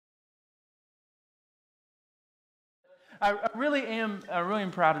I really am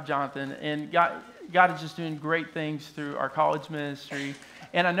proud of Jonathan, and God is just doing great things through our college ministry.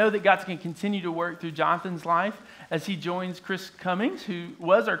 And I know that God's going to continue to work through Jonathan's life as he joins Chris Cummings, who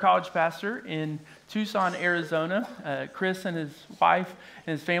was our college pastor in Tucson, Arizona. Chris and his wife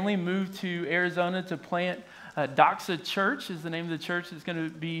and his family moved to Arizona to plant Doxa Church is the name of the church that's going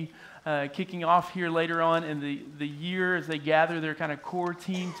to be kicking off here later on in the year as they gather their kind of core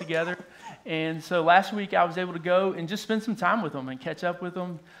team together. And so last week I was able to go and just spend some time with them and catch up with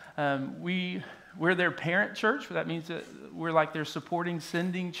them. We're their parent church. That means that we're like their supporting,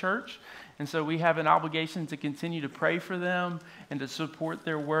 sending church. And so we have an obligation to continue to pray for them and to support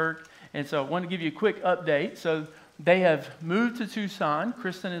their work. And so I want to give you a quick update. So they have moved to Tucson.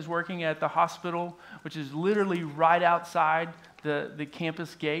 Kristen is working at the hospital, which is literally right outside the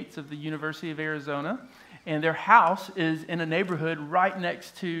campus gates of the University of Arizona. And their house is in a neighborhood right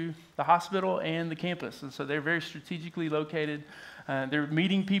next to the hospital and the campus. And so they're very strategically located. They're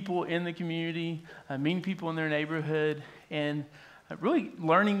meeting people in the community, meeting people in their neighborhood, and really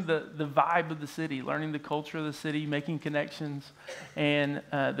learning the vibe of the city, learning the culture of the city, making connections. And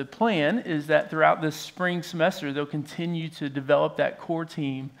the plan is that throughout this spring semester, they'll continue to develop that core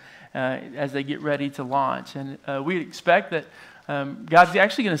team as they get ready to launch. And we expect that God's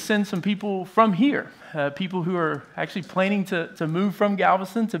actually going to send some people from here, people who are actually planning to move from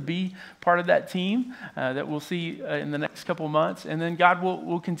Galveston to be part of that team that we'll see in the next couple of months. And then God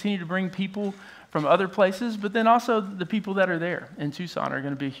will continue to bring people from other places, but then also the people that are there in Tucson are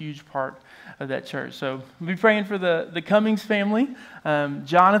going to be a huge part of that church. So we'll be praying for the Cummings family.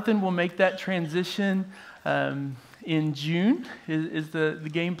 Jonathan will make that transition in June is the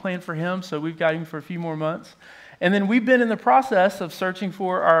game plan for him. So we've got him for a few more months. And then we've been in the process of searching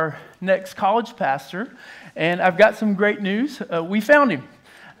for our next college pastor, and I've got some great news. We found him,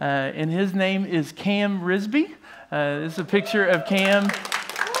 and his name is Cam Risby. This is a picture of Cam.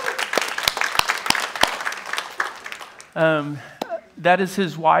 That is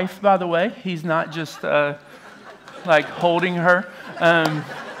his wife, by the way. He's not just like holding her.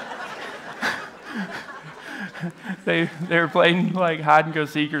 They were playing like hide and go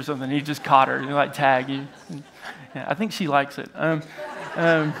seek or something. He just caught her and like tag you. Yeah, I think she likes it.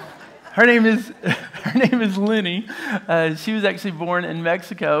 Her name is Lenny. She was actually born in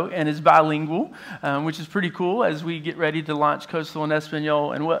Mexico and is bilingual, which is pretty cool as we get ready to launch Coastal and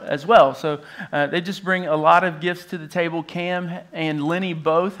Espanol as well. So they just bring a lot of gifts to the table. Cam and Lenny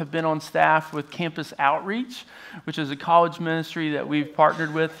both have been on staff with Campus Outreach, which is a college ministry that we've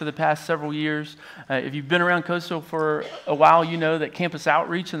partnered with for the past several years. If you've been around Coastal for a while, you know that Campus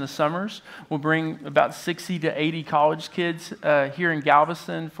Outreach in the summers will bring about 60 to 80 college kids here in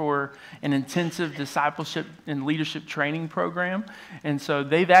Galveston for an intensive discipleship and leadership training program. And so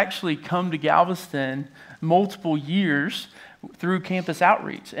they've actually come to Galveston multiple years through Campus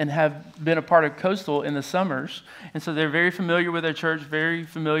Outreach and have been a part of Coastal in the summers. And so they're very familiar with our church, very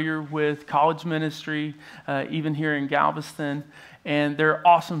familiar with college ministry, even here in Galveston. And they're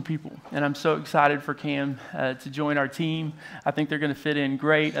awesome people. And I'm so excited for Cam to join our team. I think they're going to fit in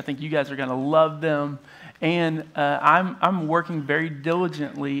great. I think you guys are going to love them. And I'm working very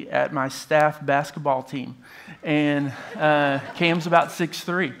diligently at my staff basketball team. And Cam's about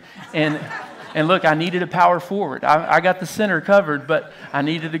 6'3". And look, I needed a power forward. I got the center covered, but I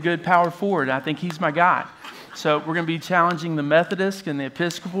needed a good power forward. I think he's my guy. So we're going to be challenging the Methodists and the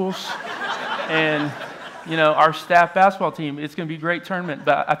Episcopals and, you know, our staff basketball team. It's going to be a great tournament,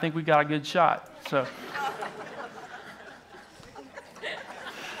 but I think we got a good shot. So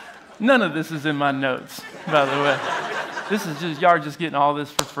none of this is in my notes, by the way. This is just, y'all are just getting all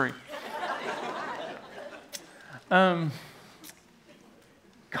this for free.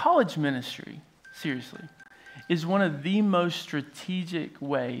 College ministry, seriously, is one of the most strategic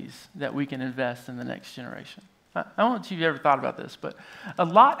ways that we can invest in the next generation. I don't know if you've ever thought about this, but a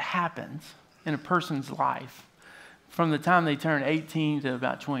lot happens in a person's life from the time they turn 18 to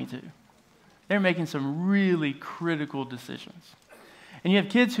about 22. They're making some really critical decisions. And you have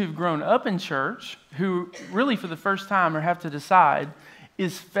kids who've grown up in church who really for the first time have to decide,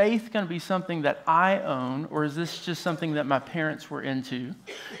 is faith going to be something that I own, or is this just something that my parents were into?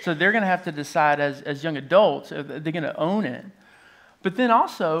 So they're going to have to decide as young adults, are they going to own it? But then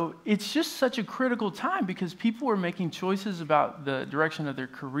also, it's just such a critical time because people are making choices about the direction of their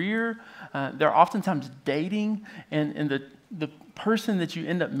career. They're oftentimes dating, and the person that you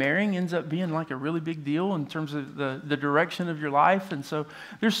end up marrying ends up being like a really big deal in terms of the direction of your life. And so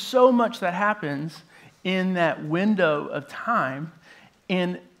there's so much that happens in that window of time.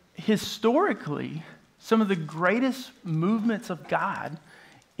 And historically, some of the greatest movements of God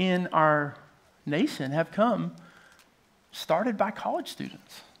in our nation have come started by college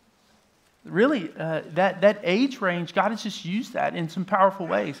students. Really, that age range, God has just used that in some powerful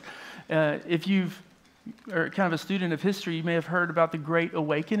ways. If you've are kind of a student of history, you may have heard about the Great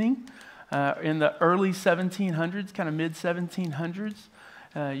Awakening in the early 1700s, kind of mid-1700s.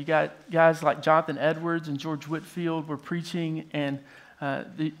 You got guys like Jonathan Edwards and George Whitefield were preaching, and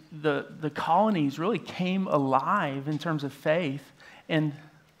the colonies really came alive in terms of faith, and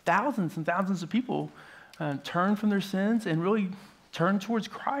thousands of people turned from their sins and really turned towards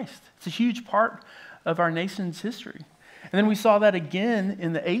Christ. It's a huge part of our nation's history. And then we saw that again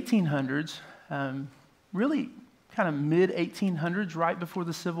in the 1800s, really kind of mid-1800s, right before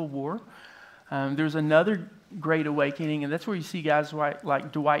the Civil War. There was another Great Awakening, and that's where you see guys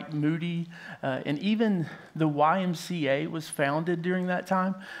like Dwight Moody, and even the YMCA was founded during that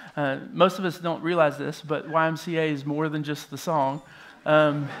time. Most of us don't realize this, but YMCA is more than just the song.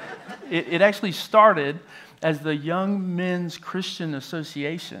 It actually started as the Young Men's Christian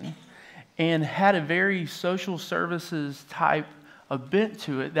Association and had a very social services type of bent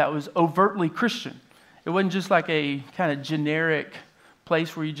to it that was overtly Christian. It wasn't just like a kind of generic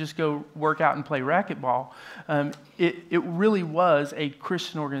place where you just go work out and play racquetball. It really was a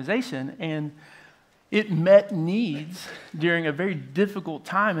Christian organization, and it met needs during a very difficult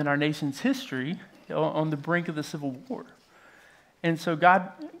time in our nation's history on the brink of the Civil War. And so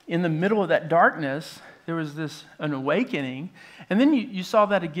God, in the middle of that darkness, there was an awakening. And then you saw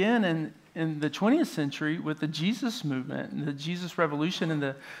that again in the 20th century with the Jesus movement and the Jesus Revolution in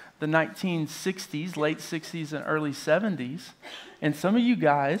the 1960s, late 60s and early 70s. And some of you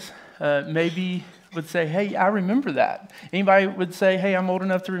guys maybe would say, hey, I remember that. Anybody would say, hey, I'm old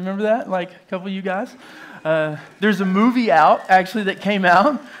enough to remember that? Like a couple of you guys? There's a movie out, actually, that came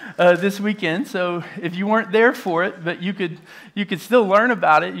out this weekend. So if you weren't there for it, but you could still learn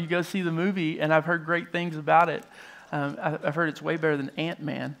about it, you go see the movie, and I've heard great things about it. I've heard it's way better than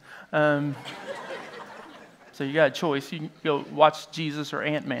Ant-Man. So you got a choice. You can go watch Jesus or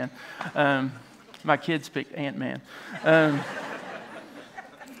Ant-Man. My kids picked Ant-Man.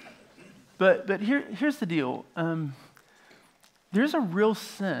 But here's the deal. There's a real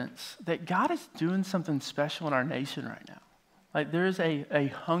sense that God is doing something special in our nation right now. Like there is a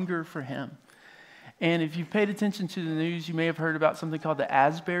hunger for Him. And if you've paid attention to the news, you may have heard about something called the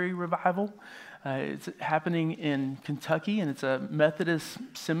Asbury Revival. It's happening in Kentucky, and it's a Methodist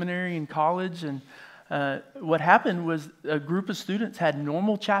seminary and college. And what happened was a group of students had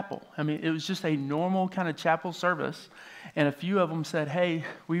normal chapel. I mean, it was just a normal kind of chapel service. And a few of them said, hey,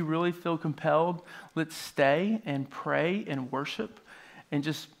 we really feel compelled. Let's stay and pray and worship and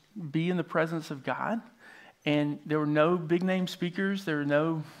just be in the presence of God. And there were no big name speakers. There were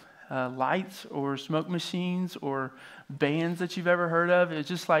no lights or smoke machines or bands that you've ever heard of. It was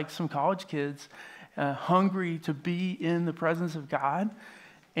just like some college kids hungry to be in the presence of God.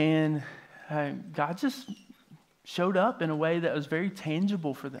 And God just showed up in a way that was very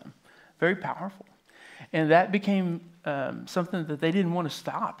tangible for them, very powerful. And that became something that they didn't want to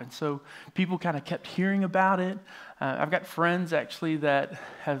stop. And so people kind of kept hearing about it. I've got friends actually that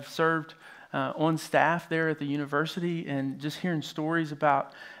have served on staff there at the university, and just hearing stories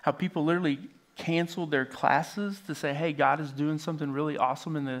about how people literally canceled their classes to say, hey, God is doing something really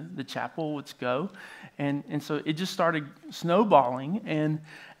awesome in the chapel, let's go. And so it just started snowballing, and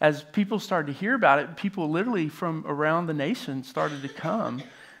as people started to hear about it, people literally from around the nation started to come.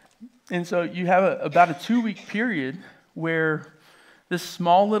 And so you have about a 2-week period where this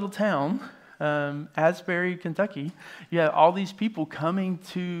small little town, Asbury, Kentucky, you have all these people coming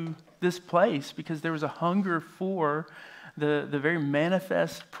to this place because there was a hunger for the very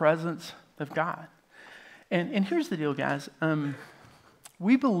manifest presence of God. And here's the deal, guys.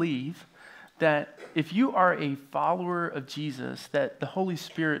 We believe that if you are a follower of Jesus, that the Holy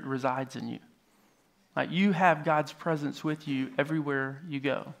Spirit resides in you. Like you have God's presence with you everywhere you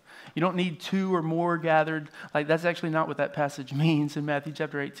go. You don't need 2 or more gathered. Like that's actually not what that passage means in Matthew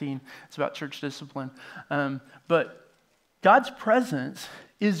chapter 18. It's about church discipline. But God's presence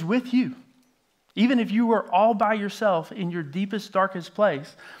is with you. Even if you are all by yourself in your deepest, darkest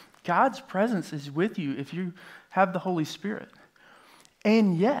place, God's presence is with you if you have the Holy Spirit.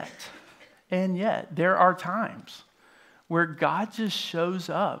 And yet, there are times where God just shows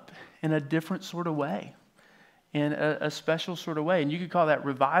up in a different sort of way, in a special sort of way. And you could call that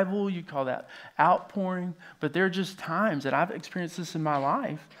revival, you could call that outpouring, but there are just times, and I've experienced this in my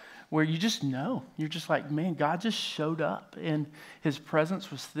life, where you just know, you're just like, man, God just showed up, and His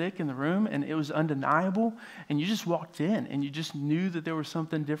presence was thick in the room, and it was undeniable, and you just walked in, and you just knew that there was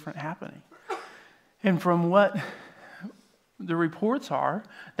something different happening. And from what the reports are,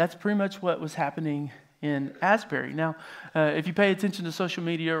 that's pretty much what was happening in Asbury. Now, if you pay attention to social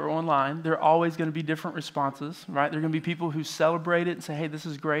media or online, there are always going to be different responses, right? There are going to be people who celebrate it and say, hey, this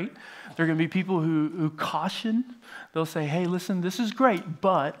is great. There are going to be people who caution. They'll say, hey, listen, this is great,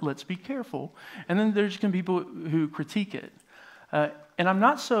 but let's be careful. And then there's going to be people who critique it. And I'm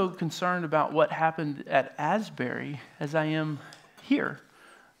not so concerned about what happened at Asbury as I am here.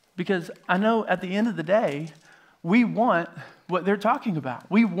 Because I know at the end of the day, we want what they're talking about.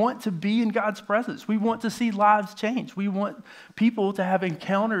 We want to be in God's presence. We want to see lives change. We want people to have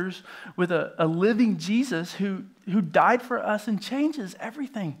encounters with a living Jesus who died for us and changes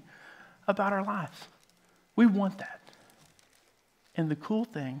everything about our lives. We want that. And the cool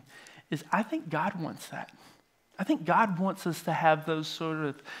thing is I think God wants that. I think God wants us to have those sort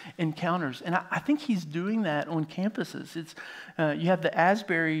of encounters. And I think he's doing that on campuses. You have the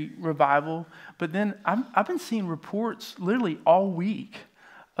Asbury revival, but then I've been seeing reports literally all week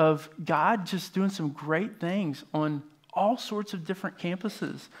of God just doing some great things on all sorts of different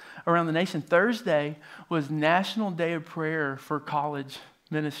campuses around the nation. Thursday was National Day of Prayer for college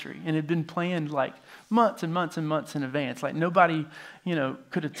ministry, and it had been planned like months and months and months in advance. Like nobody,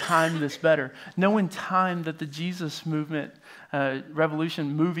 could have timed this better. No one timed that the Jesus Movement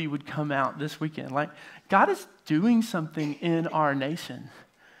Revolution movie would come out this weekend. Like God is doing something in our nation,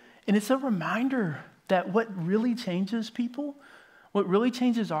 and it's a reminder that what really changes people, what really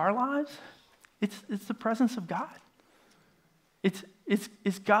changes our lives, it's the presence of God.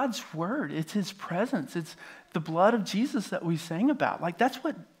 It's God's word. It's his presence. It's the blood of Jesus that we sang about. Like that's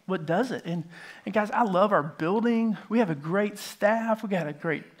what does it. And guys, I love our building. We have a great staff. We got a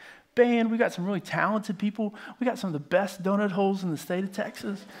great band. We got some really talented people. We got some of the best donut holes in the state of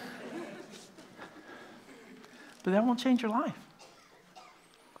Texas. But that won't change your life.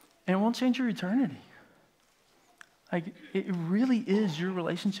 And it won't change your eternity. Like it really is your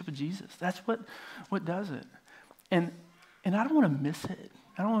relationship with Jesus. That's what does it. And I don't want to miss it.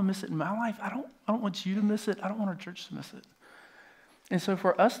 I don't want to miss it in my life. I don't want you to miss it. I don't want our church to miss it. And so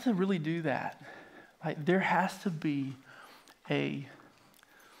for us to really do that, like there has to be a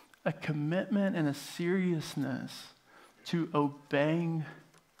commitment and a seriousness to obeying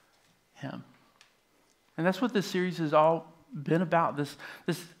him. And that's what this series has all been about, this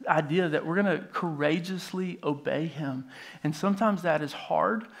idea that we're going to courageously obey him. And sometimes that is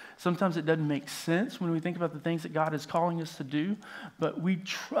hard. Sometimes it doesn't make sense when we think about the things that God is calling us to do. But we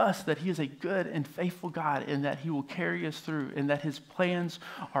trust that he is a good and faithful God and that he will carry us through and that his plans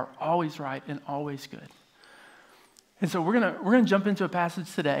are always right and always good. And so we're gonna jump into a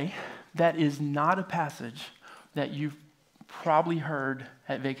passage today that is not a passage that you've probably heard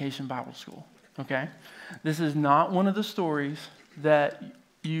at Vacation Bible School. Okay? This is not one of the stories that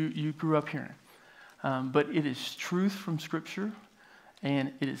you grew up hearing. But it is truth from Scripture,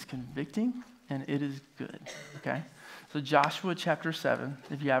 and it is convicting, and it is good. Okay? So Joshua chapter 7,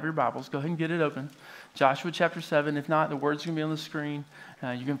 if you have your Bibles, go ahead and get it open. Joshua chapter 7. If not, the words are going to be on the screen.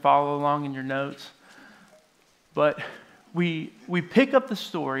 You can follow along in your notes. But we pick up the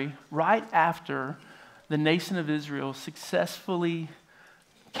story right after the nation of Israel successfully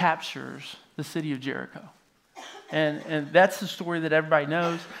captures the city of Jericho. And that's the story that everybody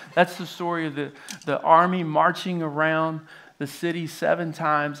knows. That's the story of the army marching around the city 7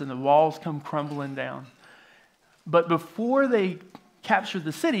 times and the walls come crumbling down. But before they captured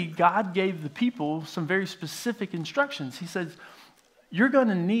the city, God gave the people some very specific instructions. He says, you're going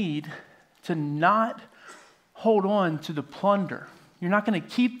to need to not hold on to the plunder. You're not going to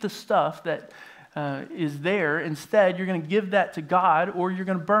keep the stuff that is there. Instead, you're going to give that to God or you're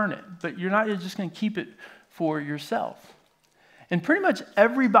going to burn it. But you're not just going to keep it for yourself. And pretty much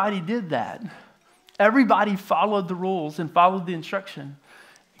everybody did that. Everybody followed the rules and followed the instruction,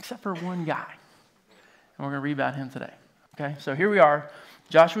 except for one guy. And we're going to read about him today. Okay, so here we are,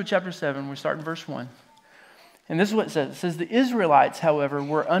 Joshua chapter 7. We're starting verse 1. And this is what it says. It says, the Israelites, however,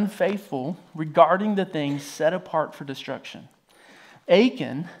 were unfaithful regarding the things set apart for destruction.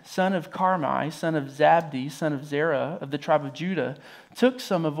 Achan, son of Carmi, son of Zabdi, son of Zerah, of the tribe of Judah, took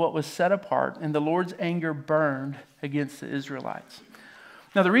some of what was set apart, and the Lord's anger burned against the Israelites.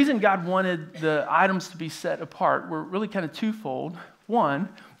 Now, the reason God wanted the items to be set apart were really kind of twofold. One,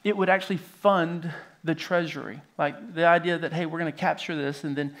 it would actually fund the treasury. Like the idea that, hey, we're going to capture this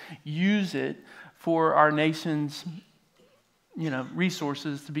and then use it for our nation's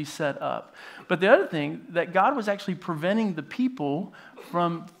resources to be set up. But the other thing, that God was actually preventing the people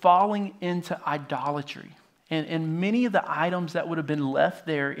from falling into idolatry. And many of the items that would have been left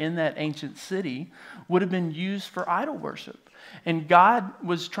there in that ancient city would have been used for idol worship. And God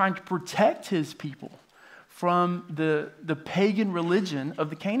was trying to protect his people from the pagan religion of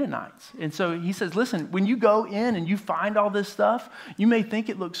the Canaanites. And so he says, listen, when you go in and you find all this stuff, you may think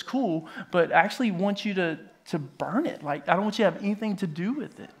it looks cool, but I actually want you to burn it. Like, I don't want you to have anything to do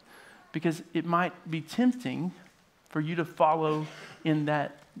with it, because it might be tempting for you to follow in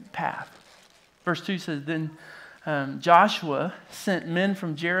that path. Verse 2 says, then Joshua sent men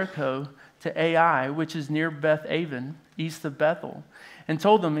from Jericho to Ai, which is near Beth Aven, east of Bethel, and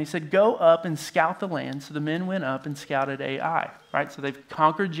told them, he said, go up and scout the land. So the men went up and scouted Ai, right? So they've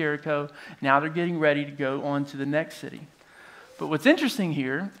conquered Jericho. Now they're getting ready to go on to the next city. But what's interesting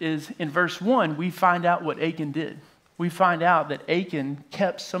here is in verse 1, we find out what Achan did. We find out that Achan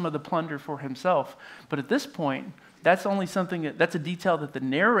kept some of the plunder for himself. But at this point, that's only something, that's a detail that the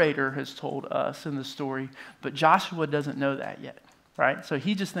narrator has told us in the story, but Joshua doesn't know that yet, right? So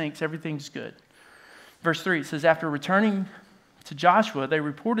he just thinks everything's good. Verse 3, it says, after returning to Joshua, they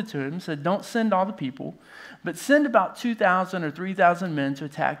reported to him, said, don't send all the people, but send about 2,000 or 3,000 men to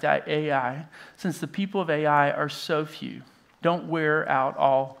attack Ai, since the people of Ai are so few. Don't wear out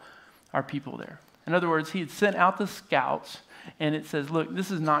all our people there. In other words, he had sent out the scouts, and it says, look,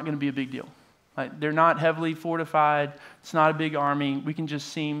 this is not going to be a big deal. Like, they're not heavily fortified. It's not a big army. We can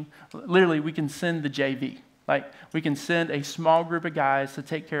just we can send the JV. Like, we can send a small group of guys to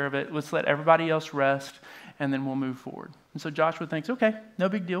take care of it. Let's let everybody else rest, and then we'll move forward. And so Joshua thinks, okay, no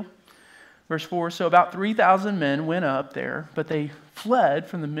big deal. Verse 4, so about 3,000 men went up there, but they fled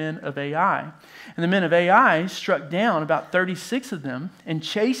from the men of Ai. And the men of Ai struck down about 36 of them and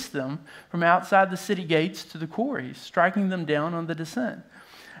chased them from outside the city gates to the quarries, striking them down on the descent.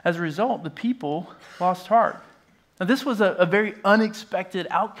 As a result, the people lost heart. Now, this was a very unexpected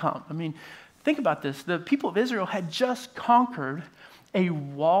outcome. I mean, think about this. The people of Israel had just conquered a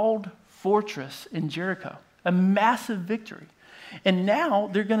walled fortress in Jericho, a massive victory. And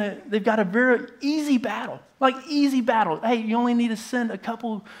now they've got a very easy battle, like easy battle. Hey, you only need to send a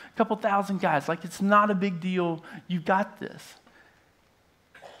couple thousand guys. Like, it's not a big deal. You've got this.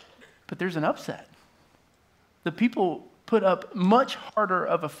 But there's an upset. The people put up much harder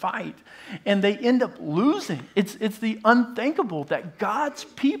of a fight, and they end up losing. It's the unthinkable that God's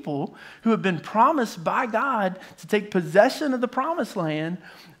people, who have been promised by God to take possession of the promised land,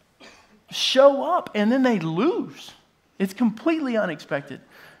 show up, and then they lose. It's completely unexpected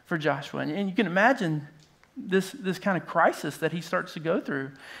for Joshua. And you can imagine this kind of crisis that he starts to go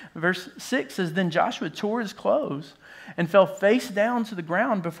through. Verse 6 says, then Joshua tore his clothes and fell face down to the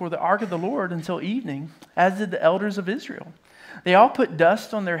ground before the ark of the Lord until evening, as did the elders of Israel. They all put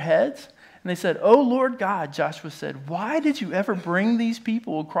dust on their heads, and they said, "O Lord God," Joshua said, "why did you ever bring these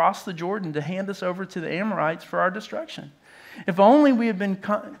people across the Jordan to hand us over to the Amorites for our destruction? If only we had been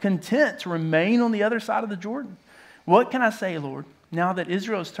content to remain on the other side of the Jordan. What can I say, Lord, now that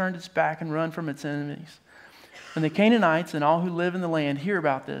Israel has turned its back and run from its enemies? When the Canaanites and all who live in the land hear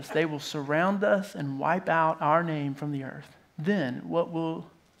about this, they will surround us and wipe out our name from the earth. Then what will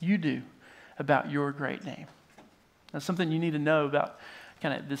you do about your great name?" Now, something you need to know about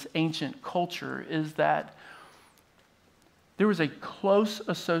kind of this ancient culture is that there was a close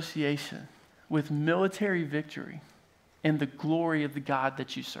association with military victory and the glory of the God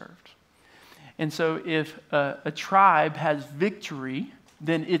that you served. And so if a tribe has victory,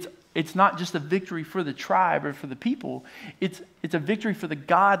 then it's not just a victory for the tribe or for the people. It's a victory for the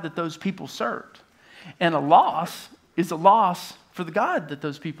God that those people served. And a loss is a loss for the God that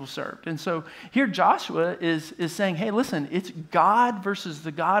those people served. And so here Joshua is saying, hey, listen, it's God versus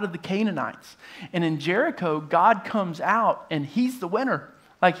the God of the Canaanites. And in Jericho, God comes out and he's the winner.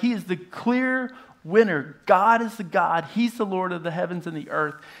 Like, he is the clear winner. God is the God. He's the Lord of the heavens and the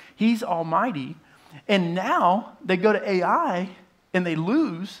earth. He's almighty. And now they go to Ai and they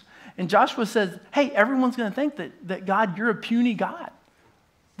lose. And Joshua says, hey, everyone's going to think that God, you're a puny God.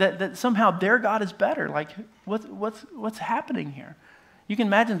 That somehow their God is better. Like, what's happening here? You can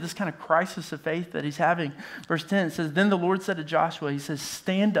imagine this kind of crisis of faith that he's having. Verse 10, it says, "Then the Lord said to Joshua," he says,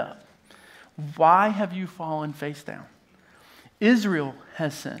 "Stand up. Why have you fallen face down? Israel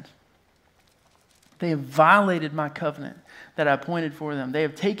has sinned. They have violated my covenant that I appointed for them. They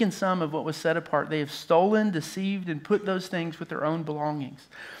have taken some of what was set apart. They have stolen, deceived, and put those things with their own belongings.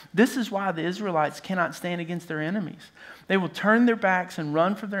 This is why the Israelites cannot stand against their enemies. They will turn their backs and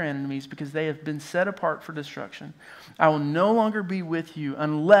run from their enemies because they have been set apart for destruction. I will no longer be with you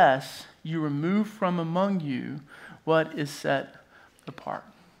unless you remove from among you what is set apart."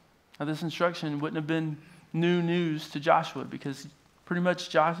 Now, this instruction wouldn't have been new news to Joshua because pretty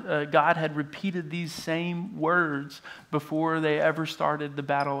much God had repeated these same words before they ever started the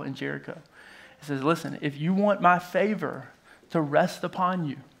battle in Jericho. He says, listen, if you want my favor to rest upon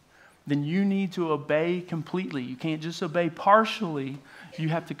you, then you need to obey completely. You can't just obey partially. You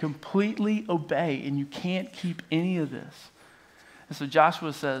have to completely obey, and you can't keep any of this. And so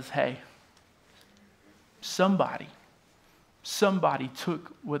Joshua says, hey, somebody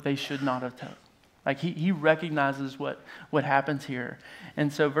took what they should not have took. Like he recognizes what happens here.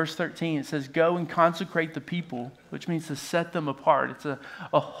 And so verse 13, it says, go and consecrate the people, which means to set them apart. It's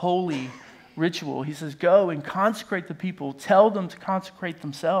a holy ritual. He says, go and consecrate the people. Tell them to consecrate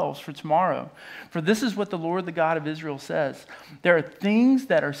themselves for tomorrow. For this is what the Lord, the God of Israel says. There are things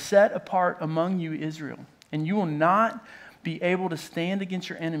that are set apart among you, Israel, and you will not be able to stand against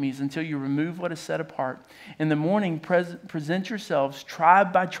your enemies until you remove what is set apart. In the morning, present yourselves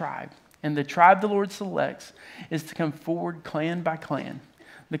tribe by tribe. And the tribe the Lord selects is to come forward clan by clan.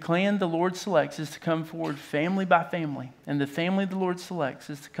 The clan the Lord selects is to come forward family by family. And the family the Lord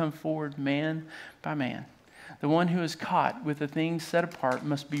selects is to come forward man by man. The one who is caught with the things set apart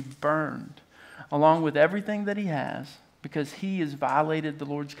must be burned, along with everything that he has, because he has violated the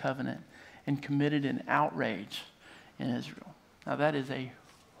Lord's covenant and committed an outrage in Israel. Now that is a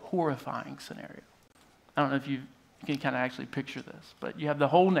horrifying scenario. I don't know if you can kind of actually picture this, but you have the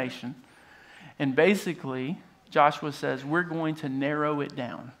whole nation. And basically, Joshua says, we're going to narrow it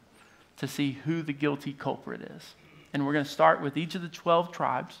down to see who the guilty culprit is. And we're going to start with each of the 12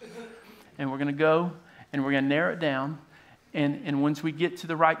 tribes. And we're going to go and we're going to narrow it down. And once we get to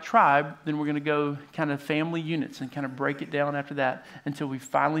the right tribe, then we're going to go kind of family units and kind of break it down after that until we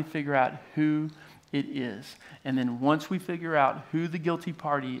finally figure out who it is. And then once we figure out who the guilty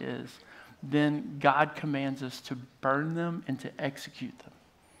party is, then God commands us to burn them and to execute them.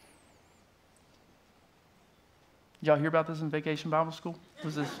 Did y'all hear about this in Vacation Bible School?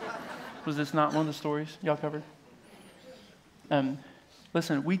 Was this not one of the stories y'all covered?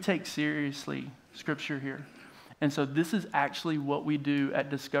 Listen, we take seriously Scripture here. And so this is actually what we do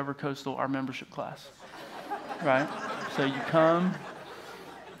at Discover Coastal, our membership class. Right? So you come,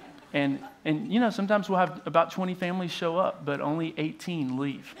 and you know, sometimes we'll have about 20 families show up, but only 18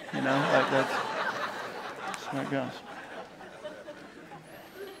 leave. You know, like that's how it goes.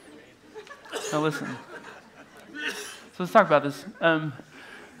 Now listen. So let's talk about this.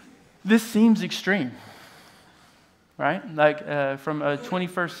 This seems extreme, right? Like from a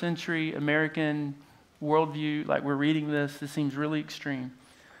 21st century American worldview, like we're reading this seems really extreme.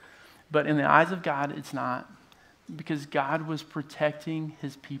 But in the eyes of God, it's not, because God was protecting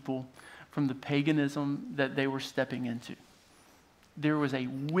his people from the paganism that they were stepping into. There was a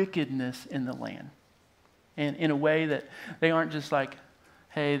wickedness in the land. And in a way that they aren't just like,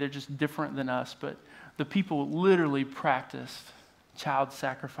 hey, they're just different than us, but the people literally practiced child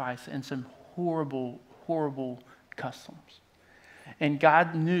sacrifice and some horrible, horrible customs. And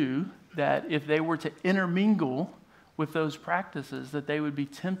God knew that if they were to intermingle with those practices, that they would be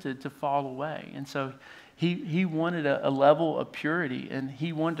tempted to fall away. And so he wanted a level of purity, and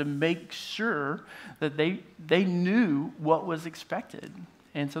he wanted to make sure that they knew what was expected.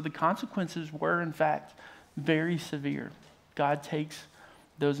 And so the consequences were, in fact, very severe. God takes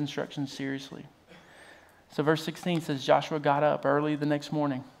those instructions seriously. So verse 16 says, Joshua got up early the next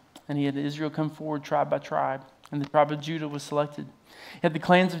morning, and he had Israel come forward tribe by tribe, and the tribe of Judah was selected. He had the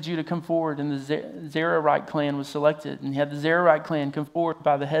clans of Judah come forward, and the Zerahite clan was selected. And he had the Zerahite clan come forward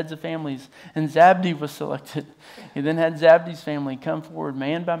by the heads of families, and Zabdi was selected. He then had Zabdi's family come forward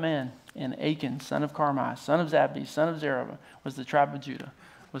man by man, and Achan, son of Carmi, son of Zabdi, son of Zerah, was the tribe of Judah,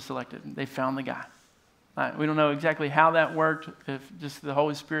 was selected. They found the guy. We don't know exactly how that worked, if just the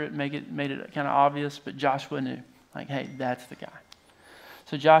Holy Spirit made it kind of obvious, but Joshua knew, like, hey, that's the guy.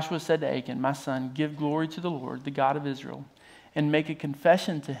 So Joshua said to Achan, my son, give glory to the Lord, the God of Israel, and make a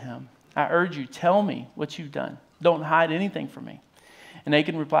confession to him. I urge you, tell me what you've done. Don't hide anything from me. And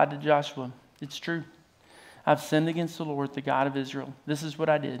Achan replied to Joshua, it's true. I've sinned against the Lord, the God of Israel. This is what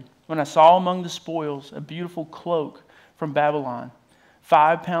I did. When I saw among the spoils a beautiful cloak from Babylon,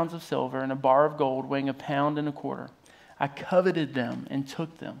 5 pounds of silver and a bar of gold weighing 1.25 pounds, I coveted them and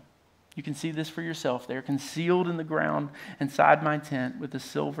took them. You can see this for yourself. They are concealed in the ground inside my tent with the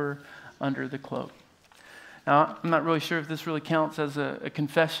silver under the cloak. Now, I'm not really sure if this really counts as a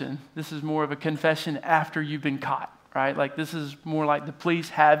confession. This is more of a confession after you've been caught, right? Like this is more like the police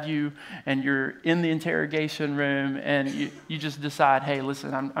have you and you're in the interrogation room and you just decide, hey,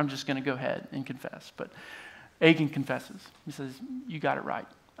 listen, I'm just going to go ahead and confess. But Achan confesses. He says, you got it right.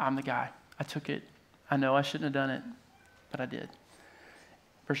 I'm the guy. I took it. I know I shouldn't have done it, but I did.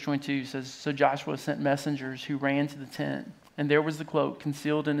 Verse 22 says, so Joshua sent messengers who ran to the tent, and there was the cloak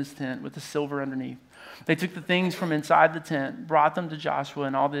concealed in his tent with the silver underneath. They took the things from inside the tent, brought them to Joshua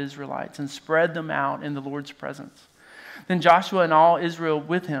and all the Israelites, and spread them out in the Lord's presence. Then Joshua and all Israel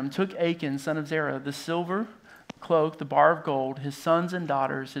with him took Achan, son of Zerah, the silver cloak, the bar of gold, his sons and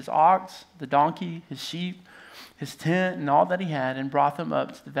daughters, his ox, the donkey, his sheep, his tent, and all that he had, and brought them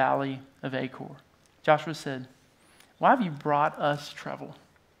up to the valley of Achor. Joshua said, "Why have you brought us trouble?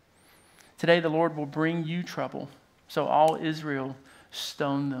 Today the Lord will bring you trouble." So all Israel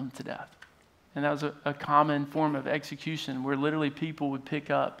stoned them to death. And that was a common form of execution where literally people would pick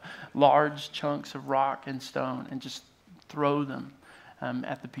up large chunks of rock and stone and just throw them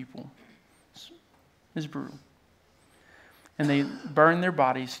at the people. It's brutal. And they burned their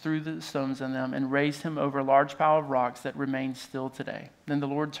bodies, threw the stones on them, and raised him over a large pile of rocks that remains still today. Then the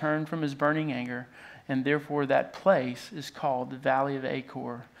Lord turned from his burning anger, and therefore that place is called the Valley of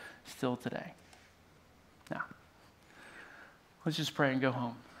Achor still today. Now, let's just pray and go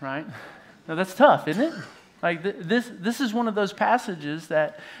home, right? Now, that's tough, isn't it? Like this is one of those passages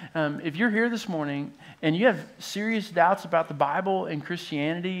that if you're here this morning and you have serious doubts about the Bible and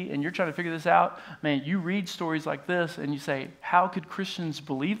Christianity and you're trying to figure this out, man, you read stories like this and you say, how could Christians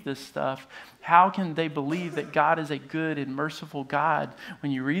believe this stuff? How can they believe that God is a good and merciful God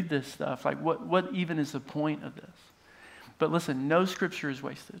when you read this stuff? Like what even is the point of this? But listen, no scripture is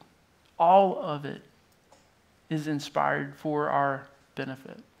wasted. All of it is inspired for our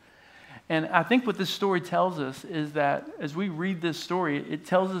benefit. And I think what this story tells us is that as we read this story, it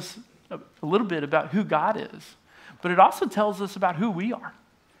tells us a little bit about who God is, but it also tells us about who we are.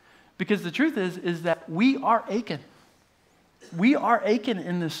 Because the truth is that we are Achan. We are Achan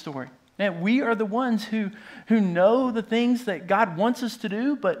in this story. And we are the ones who know the things that God wants us to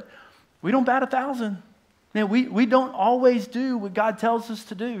do, but we don't bat 1,000. Man, we don't always do what God tells us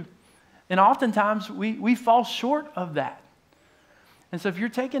to do. And oftentimes we fall short of that. And so if you're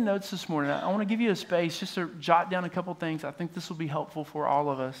taking notes this morning, I want to give you a space just to jot down a couple things. I think this will be helpful for all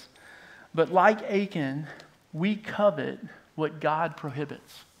of us. But like Achan, we covet what God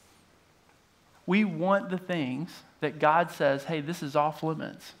prohibits. We want the things that God says, hey, this is off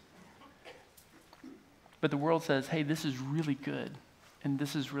limits. But the world says, hey, this is really good and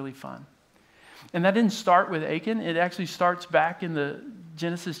this is really fun. And that didn't start with Achan. It actually starts back in the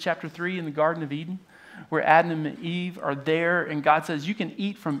Genesis chapter 3 in the Garden of Eden, where Adam and Eve are there, and God says, you can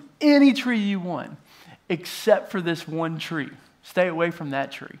eat from any tree you want, except for this one tree. Stay away from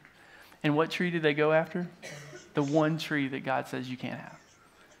that tree. And what tree do they go after? The one tree that God says you can't have.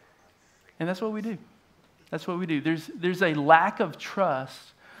 And that's what we do. That's what we do. There's a lack of trust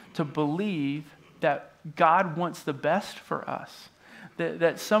to believe that God wants the best for us.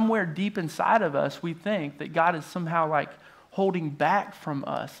 That somewhere deep inside of us, we think that God is somehow like holding back from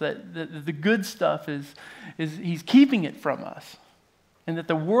us, that the good stuff is he's keeping it from us, and that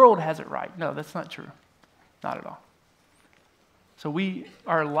the world has it right. No, that's not true. Not at all. So we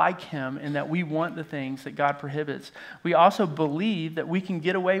are like him in that we want the things that God prohibits. We also believe that we can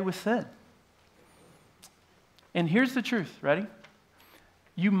get away with sin. And here's the truth, ready?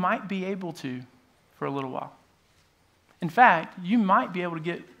 You might be able to for a little while. In fact, you might be able to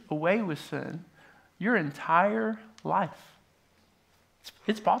get away with sin your entire life.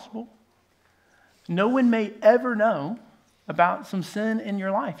 It's possible. No one may ever know about some sin in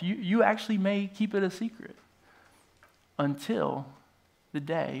your life. You actually may keep it a secret until the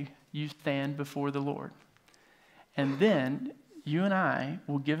day you stand before the Lord. And then you and I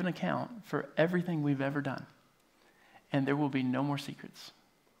will give an account for everything we've ever done. And there will be no more secrets.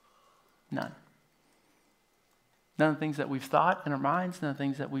 None. None of the things that we've thought in our minds, none of the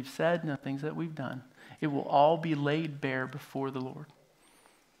things that we've said, none of the things that we've done. It will all be laid bare before the Lord.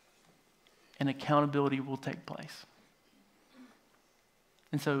 And accountability will take place.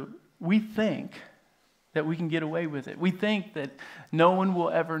 And so we think that we can get away with it. We think that no one will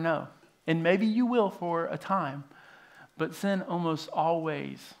ever know. And maybe you will for a time. But sin almost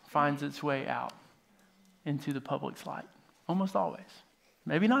always finds its way out into the public's light. Almost always.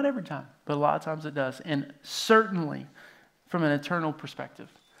 Maybe not every time, but a lot of times it does. And certainly, from an eternal perspective,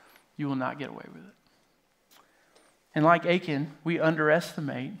 you will not get away with it. And like Achan, we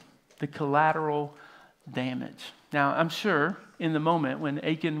underestimate the collateral damage. Now, I'm sure in the moment when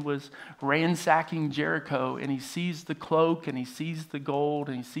Achan was ransacking Jericho and he sees the cloak and he sees the gold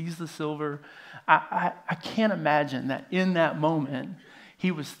and he sees the silver, I can't imagine that in that moment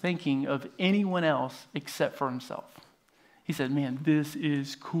he was thinking of anyone else except for himself. He said, man, this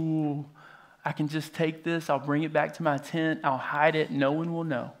is cool. I can just take this. I'll bring it back to my tent. I'll hide it. No one will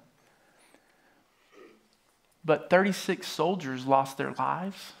know. But 36 soldiers lost their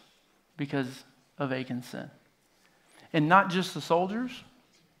lives because of Achan's sin. And not just the soldiers,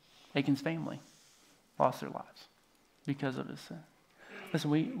 Achan's family lost their lives because of his sin. Listen,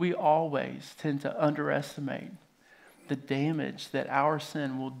 we always tend to underestimate the damage that our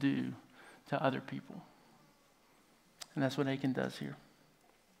sin will do to other people. And that's what Achan does here.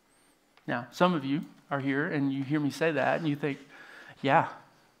 Now, some of you are here and you hear me say that and you think, yeah,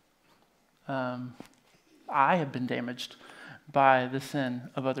 I have been damaged by the sin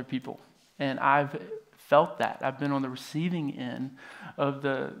of other people. And I've felt that. I've been on the receiving end of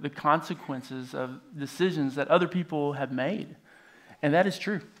the consequences of decisions that other people have made. And that is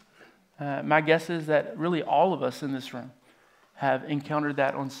true. My guess is that really all of us in this room have encountered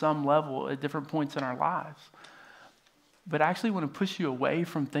that on some level at different points in our lives. But I actually want to push you away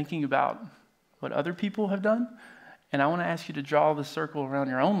from thinking about what other people have done, and I want to ask you to draw the circle around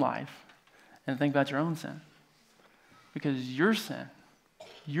your own life and think about your own sin. Because your sin,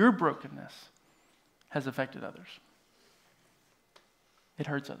 your brokenness, has affected others. It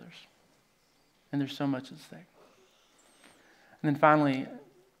hurts others. And there's so much at stake. And then finally,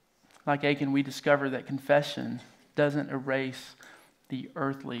 like Achan, we discover that confession doesn't erase the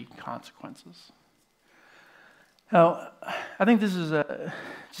earthly consequences. Now, I think this is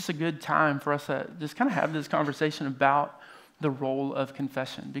just a good time for us to just kind of have this conversation about the role of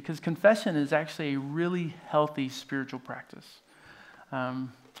confession, because confession is actually a really healthy spiritual practice.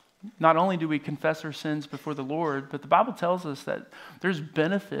 Not only do we confess our sins before the Lord, but the Bible tells us that there's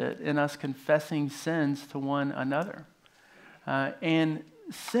benefit in us confessing sins to one another. And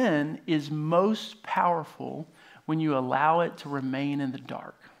sin is most powerful when you allow it to remain in the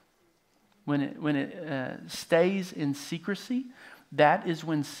dark. When it stays in secrecy, that is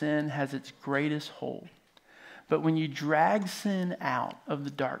when sin has its greatest hold. But when you drag sin out of the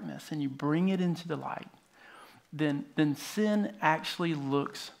darkness and you bring it into the light, then sin actually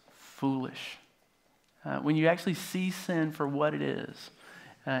looks foolish. When you actually see sin for what it is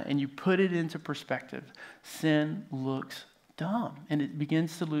and you put it into perspective, sin looks dumb and it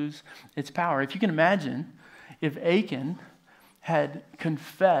begins to lose its power. If you can imagine, if Achan had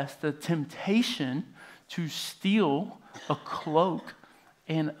confessed the temptation to steal a cloak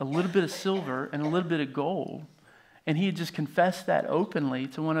and a little bit of silver and a little bit of gold, and he had just confessed that openly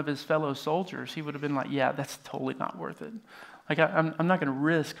to one of his fellow soldiers, he would have been like, yeah, that's totally not worth it. Like, I'm not going to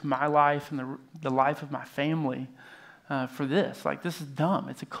risk my life and the life of my family for this. Like, this is dumb.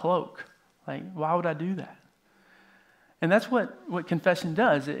 It's a cloak. Like, why would I do that? And that's what confession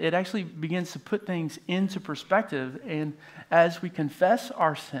does. It actually begins to put things into perspective. And as we confess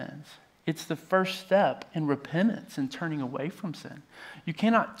our sins, it's the first step in repentance and turning away from sin. You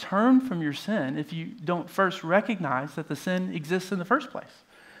cannot turn from your sin if you don't first recognize that the sin exists in the first place.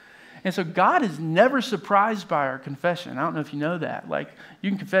 And so God is never surprised by our confession. I don't know if you know that. Like,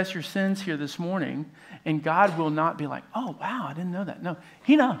 you can confess your sins here this morning, and God will not be like, oh, wow, I didn't know that. No,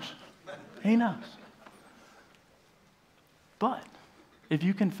 He knows. He knows. But if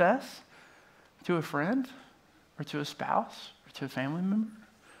you confess to a friend or to a spouse or to a family member,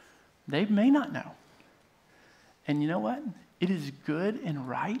 they may not know. And you know what? It is good and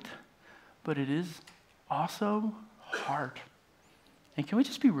right, but it is also hard. And can we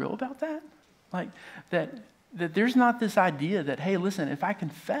just be real about that? Like, that there's not this idea that, hey, listen, if I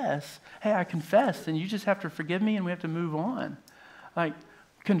confess, hey, I confessed, and you just have to forgive me and we have to move on. Like,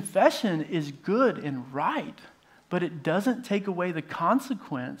 confession is good and right, but it doesn't take away the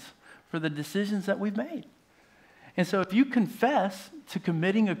consequence for the decisions that we've made. And so if you confess to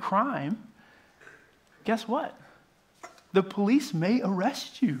committing a crime, guess what? The police may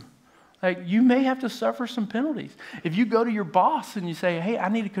arrest you. Like, you may have to suffer some penalties. If you go to your boss and you say, hey, I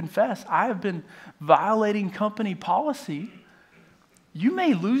need to confess, I have been violating company policy, you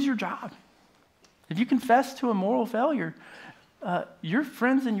may lose your job. If you confess to a moral failure, your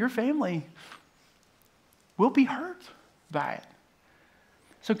friends and your family will be hurt by it.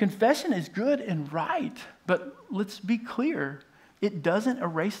 So confession is good and right, but let's be clear, it doesn't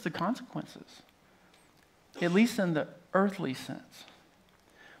erase the consequences, at least in the earthly sense.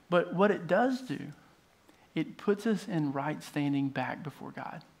 But what it does do, it puts us in right standing back before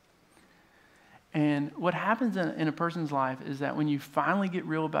God. And what happens in a person's life is that when you finally get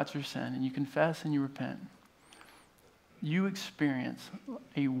real about your sin and you confess and you repent, you experience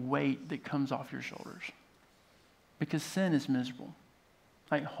a weight that comes off your shoulders. Because sin is miserable.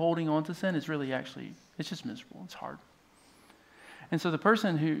 Like, holding on to sin is really it's just miserable. It's hard. And so the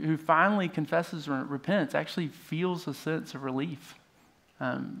person who finally confesses or repents actually feels a sense of relief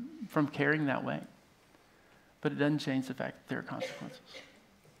from carrying that weight. But it doesn't change the fact that there are consequences.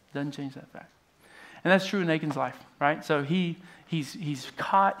 It doesn't change that fact. And that's true in Achan's life, right? So he's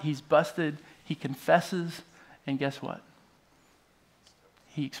caught, he's busted, he confesses, and guess what?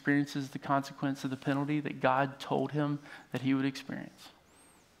 He experiences the consequence of the penalty that God told him that he would experience.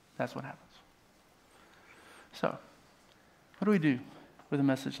 That's what happens. So, What do we do with a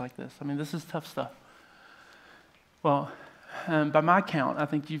message like this? I mean, this is tough stuff. Well, by my count, I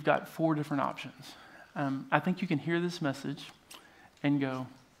think you've got 4 different options. I think you can hear this message and go,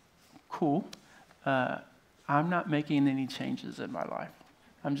 cool, I'm not making any changes in my life.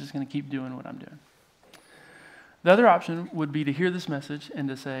 I'm just going to keep doing what I'm doing. The other option would be to hear this message and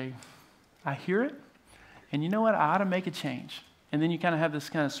to say, I hear it, and you know what? I ought to make a change. And then you kind of have this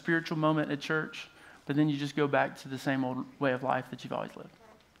kind of spiritual moment at church, but then you just go back to the same old way of life that you've always lived.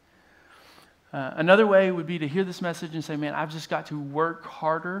 Another way would be to hear this message and say, man, I've just got to work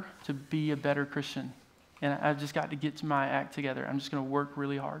harder to be a better Christian. And I've just got to get my act together. I'm just going to work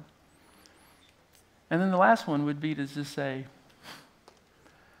really hard. And then the last one would be to just say,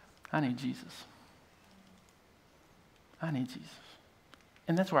 I need Jesus. I need Jesus.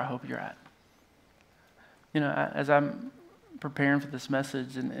 And that's where I hope you're at. You know, as I'm preparing for this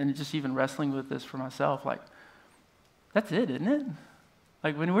message and just even wrestling with this for myself, like, that's it, isn't it?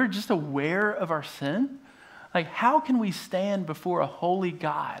 Like, when we're just aware of our sin, like, how can we stand before a holy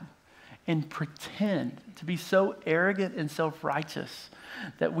God and pretend to be so arrogant and self-righteous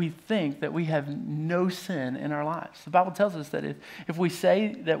that we think that we have no sin in our lives? The Bible tells us that if we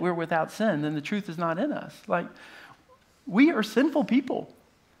say that we're without sin, then the truth is not in us. Like, we are sinful people.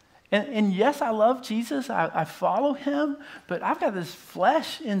 And yes, I love Jesus. I follow him, but I've got this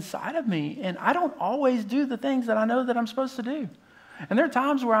flesh inside of me, and I don't always do the things that I know that I'm supposed to do. And there are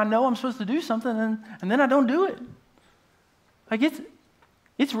times where I know I'm supposed to do something, and then I don't do it. Like,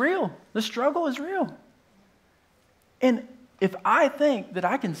 it's real. The struggle is real. And if I think that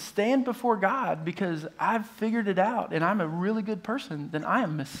I can stand before God because I've figured it out and I'm a really good person, then I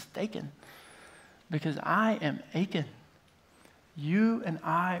am mistaken, because I am Achan. You and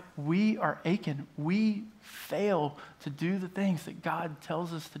I, we are Achan. We fail to do the things that God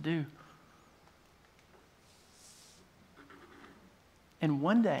tells us to do. And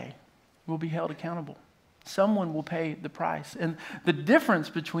one day, we'll be held accountable. Someone will pay the price. And the difference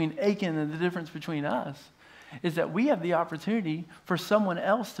between Achan and the difference between us is that we have the opportunity for someone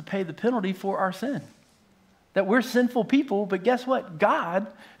else to pay the penalty for our sin. That we're sinful people, but guess what? God,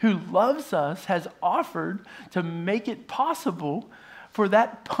 who loves us, has offered to make it possible for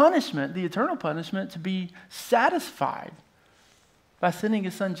that punishment, the eternal punishment, to be satisfied by sending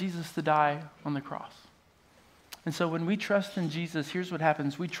his son Jesus to die on the cross. And so when we trust in Jesus, here's what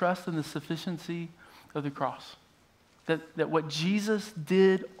happens. We trust in the sufficiency of the cross. That what Jesus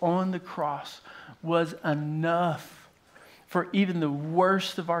did on the cross was enough for even the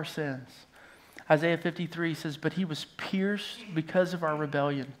worst of our sins. Isaiah 53 says, but he was pierced because of our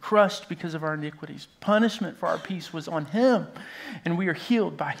rebellion, crushed because of our iniquities. Punishment for our peace was on him, and we are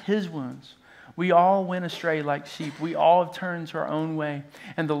healed by his wounds. We all went astray like sheep. We all have turned to our own way,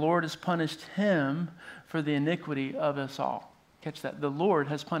 and the Lord has punished him for the iniquity of us all. Catch that. The Lord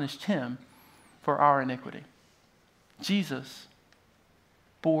has punished him for our iniquity. Jesus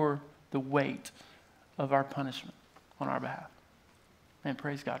bore the weight of our punishment on our behalf. And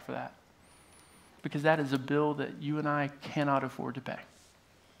praise God for that. Because that is a bill that you and I cannot afford to pay.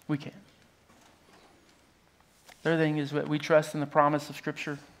 We can't. The other thing is that we trust in the promise of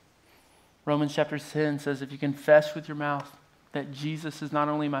Scripture. Romans chapter 10 says, if you confess with your mouth that Jesus is not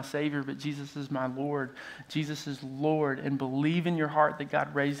only my Savior, but Jesus is my Lord, Jesus is Lord, and believe in your heart that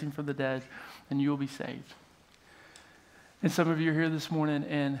God raised him from the dead, then you will be saved. And some of you are here this morning,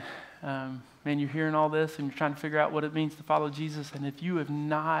 and man, you're hearing all this, and you're trying to figure out what it means to follow Jesus. And if you have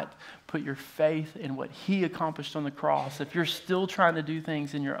not put your faith in what he accomplished on the cross, if you're still trying to do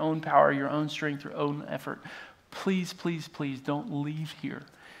things in your own power, your own strength, your own effort, please, please, please don't leave here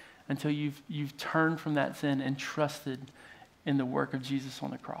until you've turned from that sin and trusted in the work of Jesus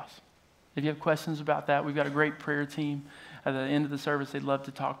on the cross. If you have questions about that, we've got a great prayer team. At the end of the service, they'd love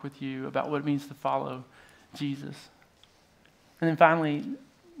to talk with you about what it means to follow Jesus. And then finally,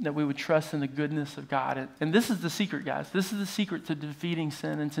 that we would trust in the goodness of God. And this is the secret, guys. This is the secret to defeating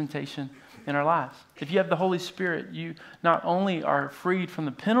sin and temptation in our lives. If you have the Holy Spirit, you not only are freed from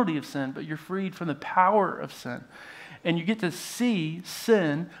the penalty of sin, but you're freed from the power of sin. And you get to see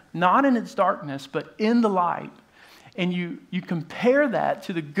sin, not in its darkness, but in the light. And you compare that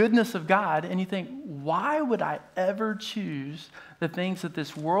to the goodness of God, and you think, why would I ever choose the things that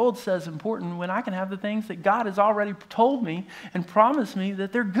this world says important when I can have the things that God has already told me and promised me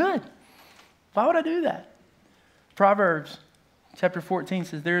that they're good? Why would I do that? Proverbs chapter 14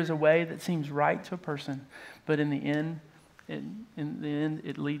 says, there is a way that seems right to a person, but in the end,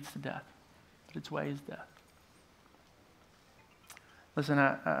 it leads to death. But its way is death. Listen,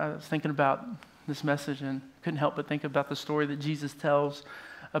 I was thinking about this message and couldn't help but think about the story that Jesus tells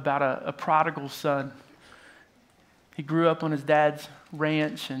about a prodigal son. He grew up on his dad's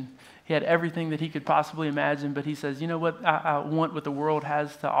ranch, and he had everything that he could possibly imagine, but he says, you know what, I want what the world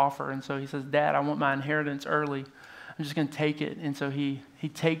has to offer. And so he says, Dad, I want my inheritance early. I'm just going to take it. And so he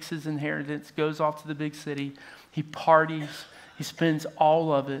takes his inheritance, goes off to the big city. He parties. He spends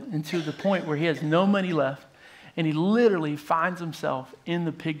all of it, and to the point where he has no money left. And he literally finds himself in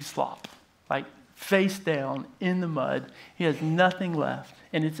the pig slop, like face down in the mud. He has nothing left.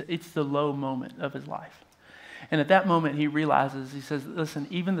 And it's the low moment of his life. And at that moment, he realizes, he says, listen,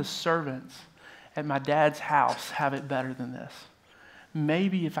 even the servants at my dad's house have it better than this.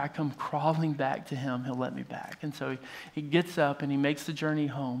 Maybe if I come crawling back to him, he'll let me back. And so he gets up and he makes the journey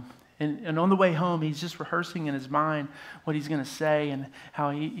home. And on the way home, he's just rehearsing in his mind what he's going to say and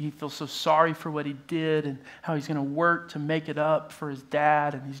how he feels so sorry for what he did and how he's going to work to make it up for his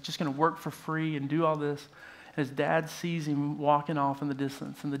dad. And he's just going to work for free and do all this. His dad sees him walking off in the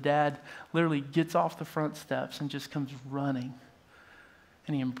distance. And the dad literally gets off the front steps and just comes running.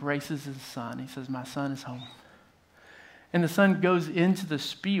 And he embraces his son. He says, my son is home. And the son goes into the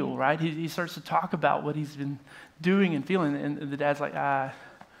spiel, right? He starts to talk about what he's been doing and feeling. And the dad's like,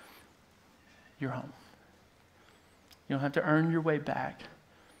 you're home. You don't have to earn your way back.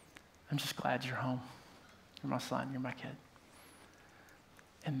 I'm just glad you're home. You're my son. You're my kid.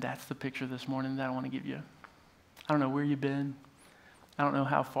 And that's the picture this morning that I want to give you. I don't know where you've been. I don't know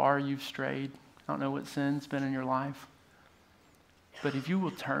how far you've strayed. I don't know what sin's been in your life. But if you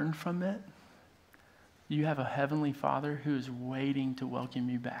will turn from it, you have a heavenly Father who is waiting to welcome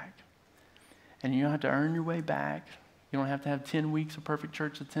you back. And you don't have to earn your way back. You don't have to have 10 weeks of perfect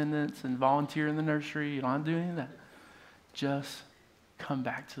church attendance and volunteer in the nursery. You don't have to do any of that. Just come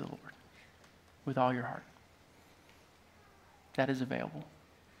back to the Lord with all your heart. That is available.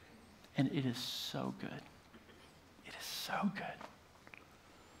 And it is so good. It is so good.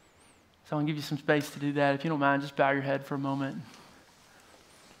 So I'm going to give you some space to do that. If you don't mind, just bow your head for a moment.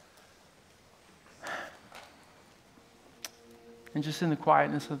 And just in the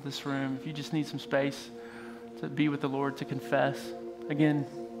quietness of this room, if you just need some space to be with the Lord, to confess. Again,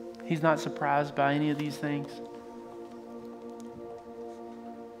 He's not surprised by any of these things.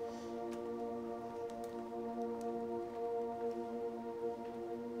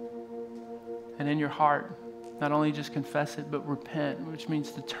 And in your heart, not only just confess it, but repent, which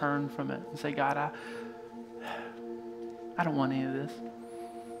means to turn from it and say, God, I don't want any of this.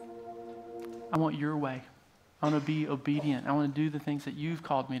 I want your way. I want to be obedient. I want to do the things that you've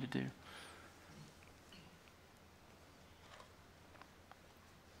called me to do.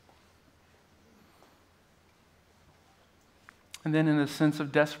 And then in a sense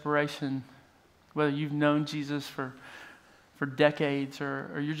of desperation, whether you've known Jesus for decades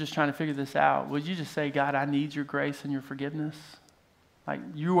or you're just trying to figure this out, would you just say, God, I need your grace and your forgiveness? Like,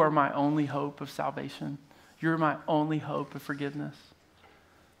 you are my only hope of salvation. You're my only hope of forgiveness.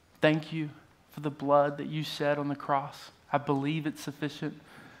 Thank you for the blood that you shed on the cross. I believe it's sufficient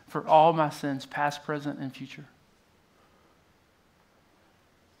for all my sins, past, present, and future.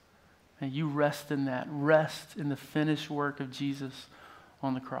 And you rest in that. Rest in the finished work of Jesus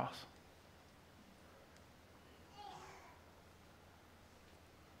on the cross.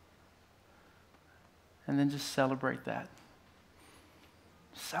 And then just celebrate that.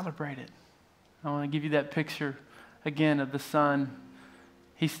 Celebrate it. I want to give you that picture again of the son.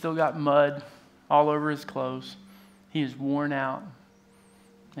 He's still got mud all over his clothes. He is worn out.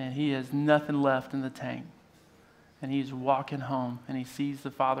 And he has nothing left in the tank. And he's walking home, and he sees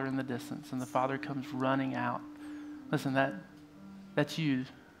the father in the distance, and the father comes running out. Listen, that's you.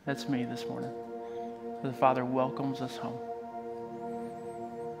 That's me this morning. The Father welcomes us home.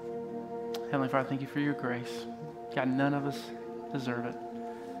 Heavenly Father, thank you for your grace. God, none of us deserve it,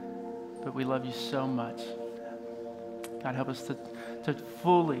 but we love you so much. God, help us to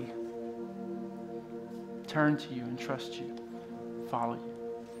fully turn to you and trust you, follow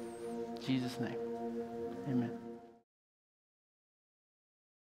you. In Jesus' name, amen.